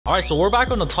Alright, so we're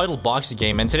back on the Untitled Boxing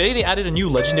Game, and today they added a new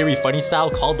legendary fighting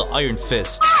style called the Iron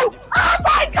Fist. Oh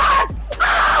my god!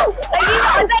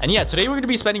 Oh! And yeah, today we're going to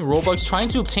be spending Robux trying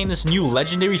to obtain this new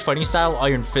legendary fighting style,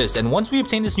 Iron Fist. And once we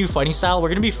obtain this new fighting style, we're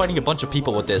going to be fighting a bunch of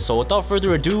people with this. So without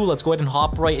further ado, let's go ahead and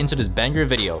hop right into this banger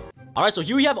video. Alright, so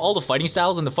here we have all the fighting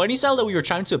styles, and the fighting style that we were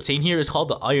trying to obtain here is called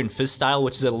the Iron Fist style,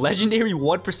 which is a legendary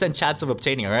 1% chance of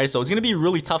obtaining, alright? So it's gonna be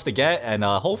really tough to get, and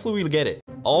hopefully we'll get it.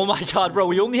 Oh my god, bro,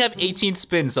 we only have 18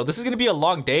 spins, so this is gonna be a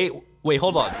long day. Wait,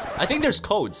 hold on. I think there's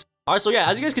codes. Alright, so yeah,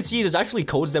 as you guys can see, there's actually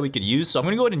codes that we could use, so I'm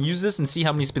gonna go ahead and use this and see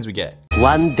how many spins we get.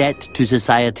 One debt to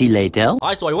society later.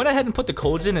 Alright, so I went ahead and put the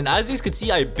codes in, and as you guys can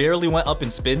see, I barely went up in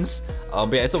spins.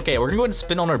 But yeah, it's okay. We're gonna go ahead and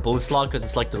spin on our bullet slot because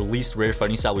it's like the least rare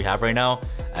fighting style we have right now.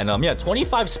 And yeah,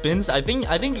 25 spins. I think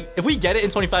if we get it in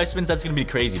 25 spins, that's gonna be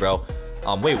crazy, bro.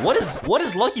 Wait, what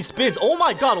is lucky spins? Oh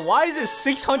my god, why is it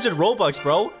 600 Robux,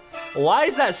 bro? Why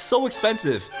is that so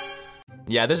expensive?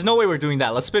 Yeah, there's no way we're doing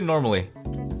that. Let's spin normally.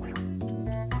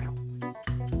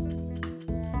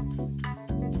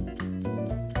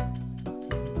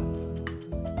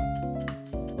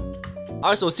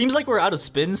 Alright, so it seems like we're out of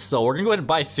spins, so we're gonna go ahead and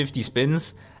buy 50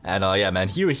 spins. And yeah, man,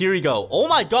 here we go. Oh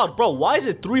my god, bro, why is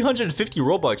it 350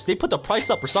 Robux? They put the price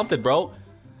up or something, bro.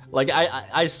 Like,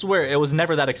 I swear, it was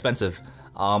never that expensive.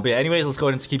 But yeah, anyways, let's go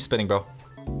ahead and keep spinning, bro.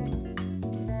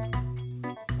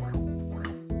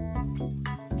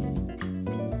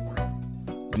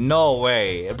 No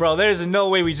way. Bro, there's no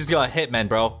way we just got Hitman,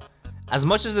 bro. As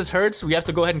much as this hurts, we have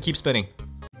to go ahead and keep spinning.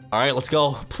 Alright, let's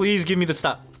go. Please give me the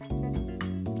stop.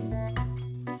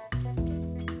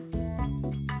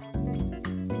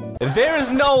 There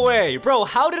is no way, bro.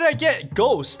 How did I get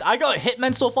Ghost? I got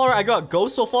Hitman so far. I got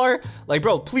Ghost so far. Like,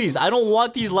 bro, please. I don't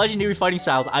want these legendary fighting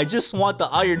styles. I just want the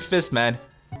Iron Fist, man.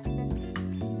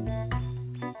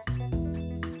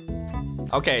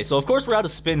 Okay, so of course we're out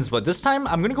of spins, but this time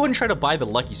I'm gonna go ahead and try to buy the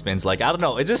lucky spins. Like, I don't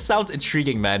know. It just sounds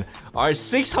intriguing, man. Alright,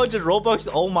 600 Robux.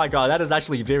 Oh my god, that is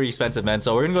actually very expensive, man.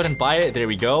 So we're gonna go ahead and buy it. There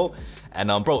we go. And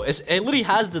bro, it literally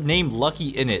has the name Lucky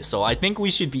in it. So I think we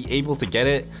should be able to get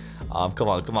it. Come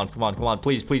on,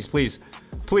 please,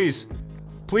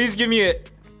 give me it.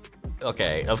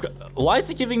 Okay, why is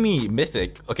it giving me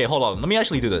mythic? Okay, hold on, let me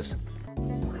actually do this.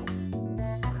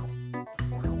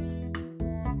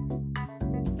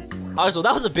 Alright, so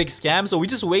that was a big scam, so we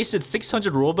just wasted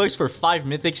 600 Robux for 5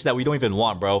 mythics that we don't even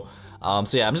want, bro.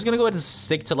 So yeah, I'm just gonna go ahead and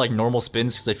stick to like normal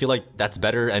spins because I feel like that's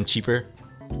better and cheaper.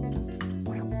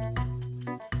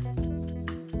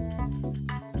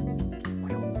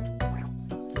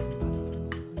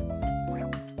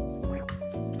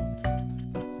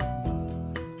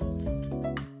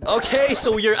 Okay,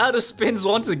 so we are out of spins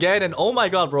once again, and oh my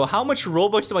god, bro, how much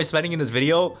Robux am I spending in this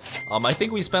video? I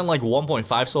think we spent like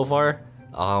 1.5 so far.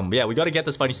 Yeah, we gotta get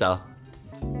this fighting style.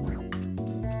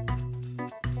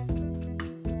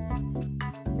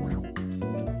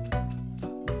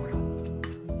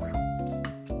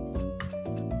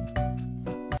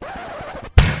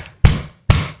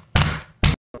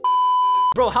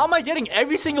 Bro, how am I getting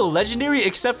every single legendary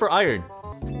except for Iron?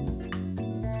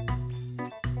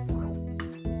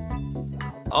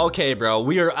 Okay, bro,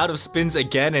 we are out of spins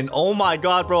again, and oh my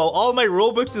god, bro, all my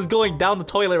Robux is going down the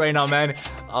toilet right now, man.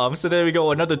 So there we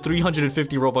go, another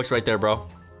 350 Robux right there, bro.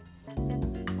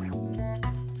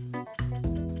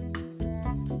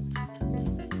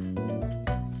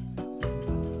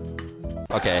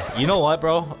 Okay, you know what,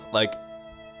 bro? Like,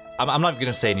 I'm not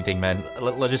gonna say anything, man.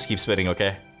 Let's just keep spinning,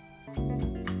 okay?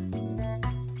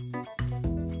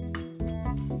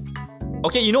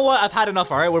 Okay, you know what? I've had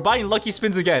enough, alright? We're buying lucky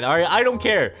spins again, alright? I don't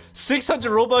care. 600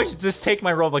 Robux, just take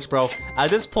my Robux, bro. At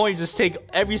this point, just take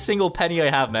every single penny I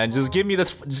have, man. Just give me the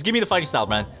fighting style,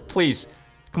 man. Please.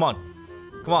 Come on.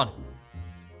 Come on.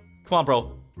 Come on,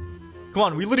 bro. Come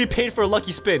on, we literally paid for a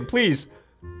lucky spin. Please.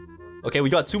 Okay, we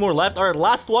got 2 more left. Alright,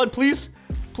 last one, please.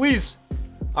 Please.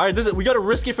 Alright, we gotta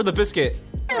risk it for the biscuit.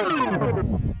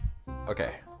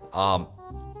 Okay.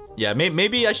 Yeah,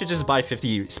 maybe I should just buy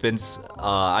 50 spins.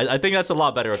 I think that's a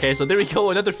lot better, okay? So there we go,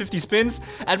 another 50 spins.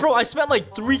 And bro, I spent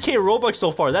like 3k Robux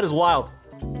so far. That is wild.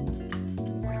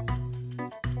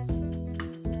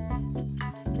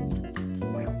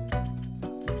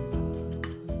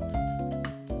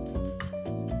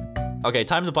 Okay,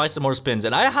 time to buy some more spins.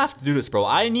 And I have to do this, bro.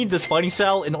 I need this fighting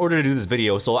style in order to do this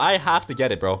video. So I have to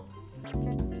get it, bro.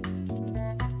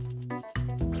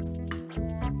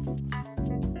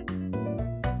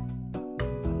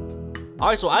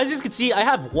 Alright, so as you can see, I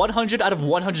have 100 out of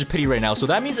 100 pity right now. So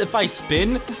that means if I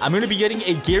spin, I'm going to be getting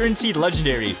a guaranteed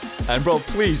legendary. And bro,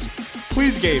 please,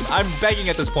 please game. I'm begging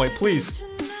at this point, please.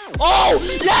 Oh,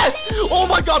 yes! Oh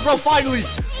my god, bro, finally!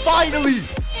 Finally!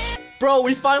 Bro,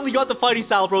 we finally got the fighting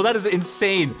style, bro. That is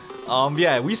insane.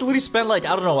 Yeah, we literally spent like,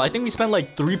 I don't know, I think we spent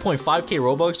like 3.5k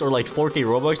Robux or like 4k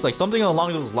Robux, like something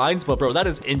along those lines. But bro, that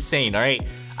is insane, all right?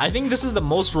 I think this is the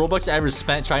most Robux I ever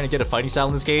spent trying to get a fighting style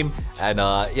in this game. And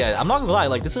yeah, I'm not gonna lie,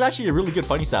 like this is actually a really good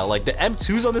fighting style. Like the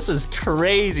M2s on this is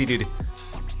crazy, dude.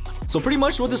 So pretty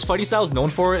much what this fighting style is known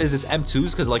for is its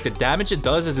M2s, because like the damage it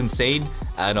does is insane.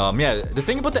 And yeah, the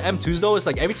thing about the M2s though is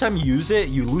like every time you use it,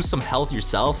 you lose some health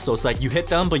yourself. So it's like you hit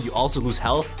them, but you also lose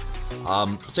health.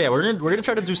 So yeah, we're gonna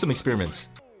try to do some experiments.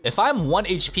 If I'm 1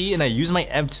 HP and I use my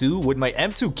M2, would my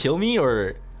M2 kill me,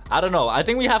 or I don't know. I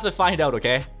think we have to find out,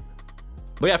 okay?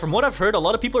 But yeah, from what I've heard, a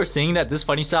lot of people are saying that this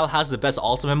fighting style has the best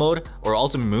ultimate mode, or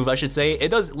ultimate move, I should say. It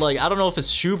does, like, I don't know if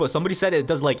it's true, but somebody said it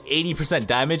does like 80%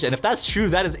 damage, and if that's true,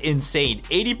 that is insane.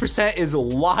 80% is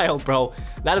wild, bro.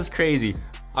 That is crazy.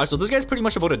 Alright, so this guy's pretty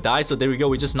much about to die, so there we go,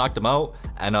 we just knocked him out.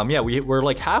 And yeah, we're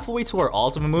like halfway to our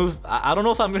ultimate move. I don't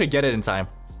know if I'm gonna get it in time.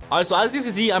 Alright, so as you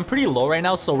can see, I'm pretty low right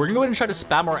now, so we're gonna go ahead and try to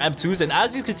spam our M2s. And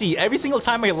as you can see, every single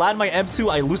time I land my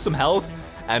M2, I lose some health.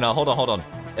 And hold on.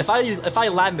 If I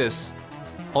land this,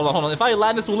 hold on. If I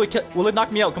land this, will it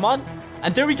knock me out? Come on.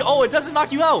 And there we go. Oh, it doesn't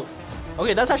knock you out.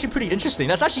 Okay, that's actually pretty interesting.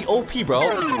 That's actually OP,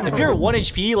 bro. If you're 1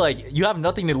 HP, like, you have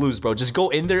nothing to lose, bro. Just go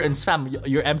in there and spam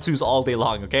your M2s all day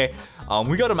long, okay?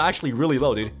 We got him actually really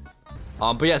low, dude.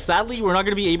 But yeah, sadly, we're not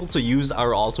gonna be able to use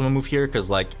our ultimate move here because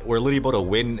like we're literally about to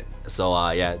win.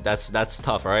 So yeah, that's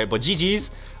tough, all right? But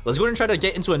GG's. Let's go ahead and try to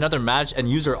get into another match and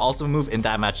use our ultimate move in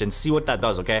that match and see what that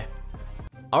does, okay?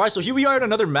 Alright, so here we are in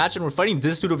another match and we're fighting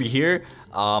this dude over here.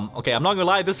 Okay, I'm not gonna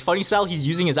lie, this fighting style he's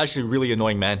using is actually really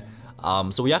annoying, man.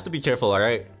 So we have to be careful,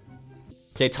 alright?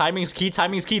 Okay, timing's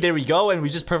key, there we go, and we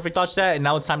just perfect dodged that, and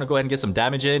now it's time to go ahead and get some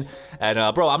damage in.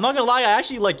 And bro, I'm not gonna lie, I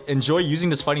actually like enjoy using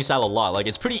this fighting style a lot. Like,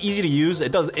 it's pretty easy to use,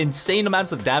 it does insane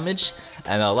amounts of damage,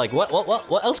 and like, what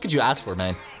else could you ask for,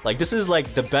 man? Like, this is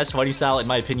like the best fighting style in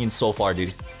my opinion so far,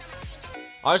 dude.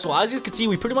 Alright, so as you can see,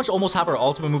 we pretty much almost have our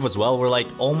ultimate move as well. We're like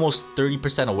almost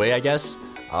 30% away, I guess.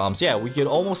 So yeah, we could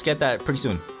almost get that pretty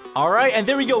soon. Alright, and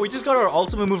there we go, we just got our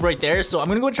ultimate move right there. So I'm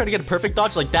gonna go and try to get a perfect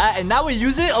dodge like that, and now we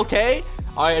use it, okay?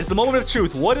 Alright, it's the moment of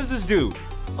truth. What does this do?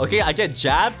 Okay, I get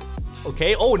jabbed.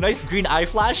 Okay, oh, nice green eye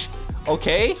flash.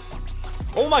 Okay.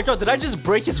 Oh my god, did I just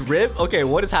break his rib? Okay,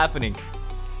 what is happening?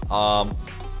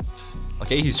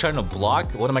 Okay, he's trying to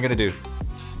block. What am I gonna do?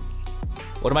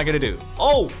 What am I gonna do?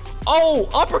 Oh,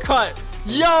 uppercut.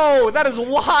 Yo, that is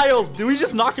wild. Did we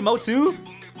just knock him out too?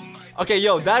 Okay,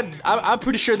 yo, I'm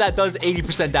pretty sure that does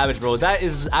 80% damage, bro. That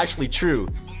is actually true.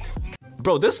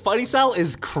 Bro, this fighting style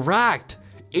is cracked.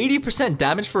 80%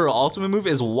 damage for an ultimate move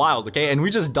is wild, okay? And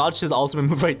we just dodged his ultimate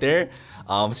move right there.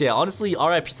 So yeah, honestly,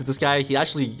 RIP to this guy. He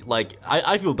actually, like,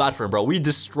 I feel bad for him, bro. We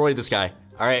destroyed this guy,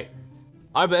 alright?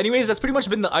 Alright, but anyways, that's pretty much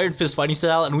been the Iron Fist fighting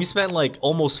style, and we spent like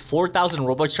almost 4,000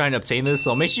 Robux trying to obtain this.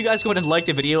 So make sure you guys go ahead and like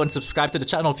the video and subscribe to the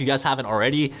channel if you guys haven't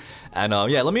already. And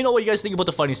yeah, let me know what you guys think about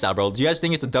the fighting style, bro. Do you guys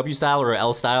think it's a W style or a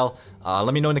L style?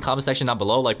 Let me know in the comment section down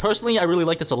below. Like, personally, I really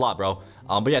like this a lot, bro.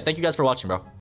 But yeah, thank you guys for watching, bro.